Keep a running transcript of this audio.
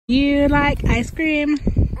You like ice cream?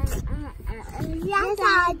 Yes,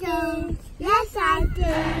 I do. Yes, I do.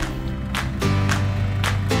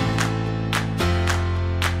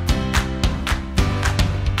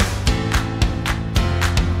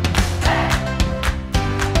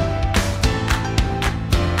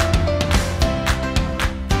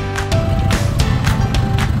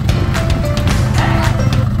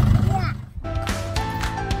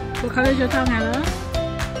 What colour is your tongue, Ella?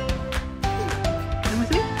 Let me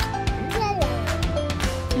see.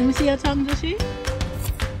 Let me see your tongue, Joshi.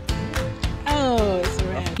 Oh, it's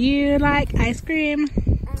red. You like ice cream?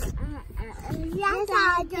 Yes,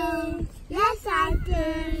 I do. Yes, I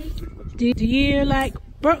do. Do you like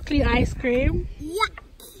broccoli ice cream? Yeah.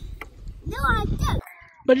 No, I don't.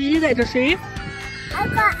 What did you get, Joshi? I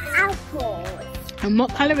got apples. And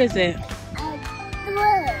what colour is it?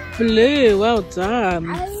 Blue. Blue. Well done.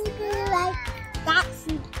 I really like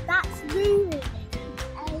that's blue.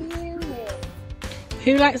 I knew it.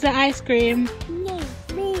 Who likes the ice cream?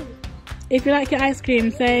 Me. If you like your ice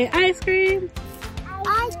cream, say ice cream.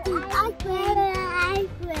 Ice cream.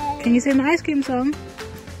 Can you sing the ice cream song?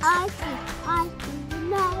 Ice cream,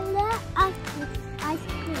 vanilla, ice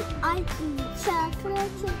cream,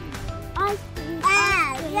 chocolate chip, ice cream,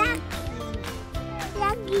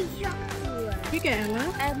 yucky chocolate. You get Ella.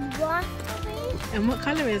 And raspberry. And what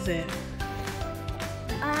colour is it?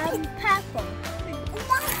 Purple.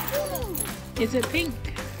 Is it pink?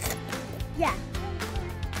 Yeah.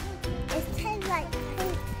 It tastes like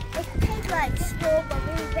pink. It tastes like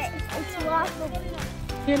strawberry, but it's raspberry.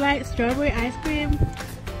 Do you like strawberry ice cream?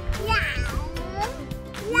 Yeah.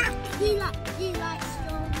 Do you like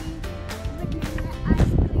strawberry vanilla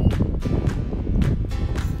ice cream?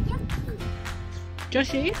 Yucky.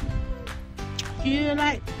 Joshi, do you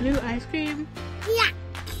like blue ice cream? Yeah.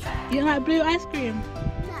 You like blue ice cream?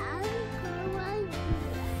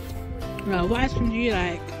 No, what ice cream do you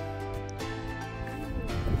like?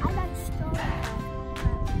 I like strawberry.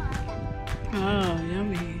 Oh,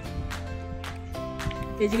 yummy.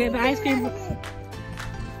 Did you get the ice cream?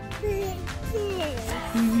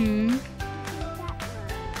 Mm-hmm.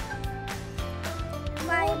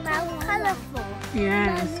 My mouth colourful.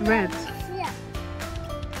 Yeah, it's red. Yeah.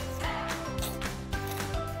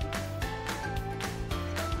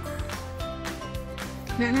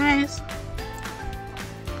 Isn't that nice?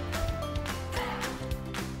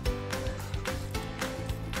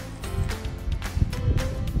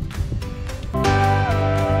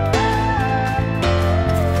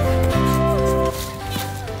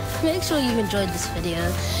 Make sure you enjoyed this video,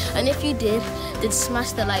 and if you did, then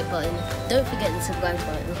smash the like button. Don't forget the subscribe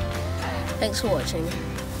button. Thanks for watching.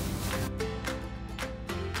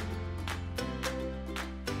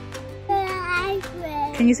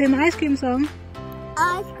 Can you sing the ice cream song?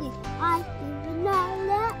 Ice cream,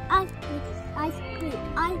 vanilla, ice cream,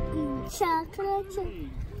 chocolate chip,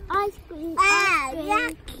 ice cream,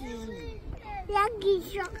 yucky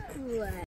chocolate.